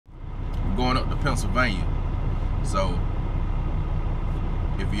going up to Pennsylvania. So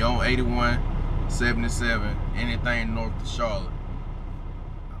if you're on 81, 77, anything north of Charlotte,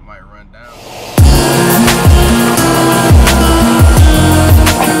 I might run down.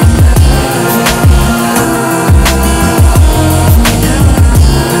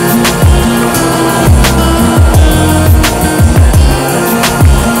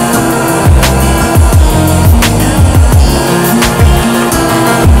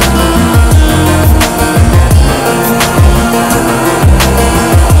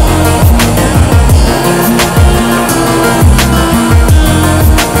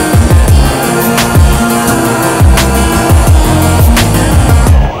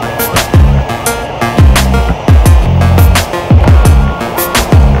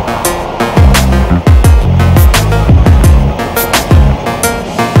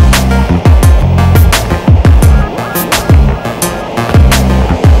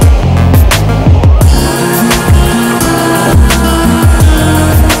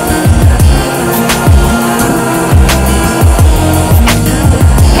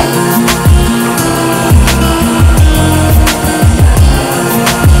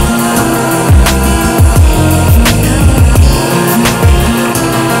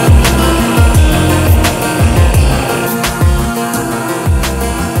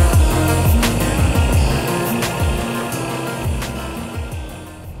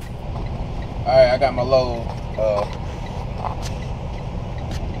 Alright, I got my load. I'm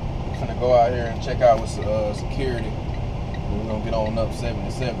gonna go out here and check out with security. We're gonna get on up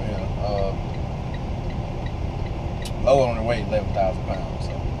 77 here. Load on the weight 11,000 pounds.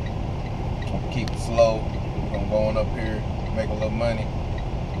 So I'm gonna keep it slow. We're gonna go on up here, make a little money.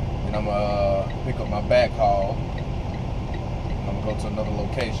 Then I'm gonna pick up my back haul. And I'm gonna go to another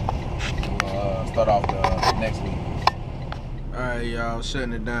location. We're gonna start off the next week. Alright, y'all,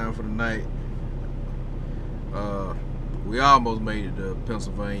 shutting it down for the night. We almost made it to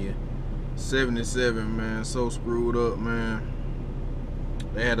Pennsylvania. 77, man, so screwed up, man.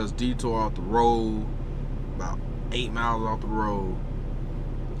 They had us detour off the road, about 8 miles off the road.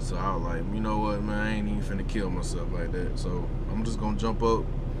 So I was like, you know what, man, I ain't even finna kill myself like that. So I'm just gonna jump up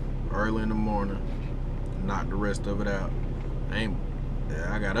early in the morning, knock the rest of it out.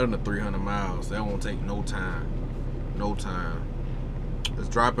 I got under 300 miles. That won't take no time. No time. It's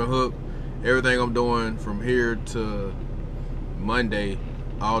drop and hook. Everything I'm doing from here to Monday,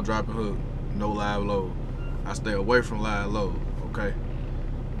 all drop and hook, no live load. I stay away from live load, okay?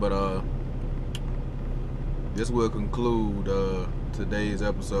 But this will conclude today's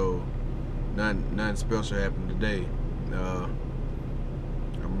episode. Nothing special happened today. I'm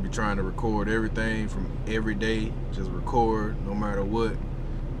gonna be trying to record everything from every day, just record no matter what.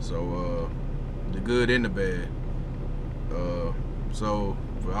 So the good and the bad. So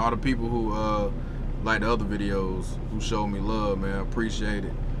for all the people who like the other videos, who showed me love, man, I appreciate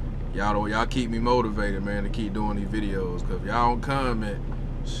it. Y'all keep me motivated, man, to keep doing these videos. Cause if y'all don't comment,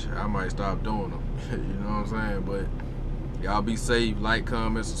 I might stop doing them. You know what I'm saying? But y'all be safe, like,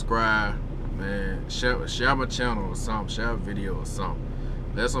 comment, subscribe, man. Share my channel or something. Share a video or something.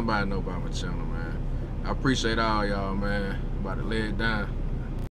 Let somebody know about my channel, man. I appreciate all y'all, man. I'm about to lay it down.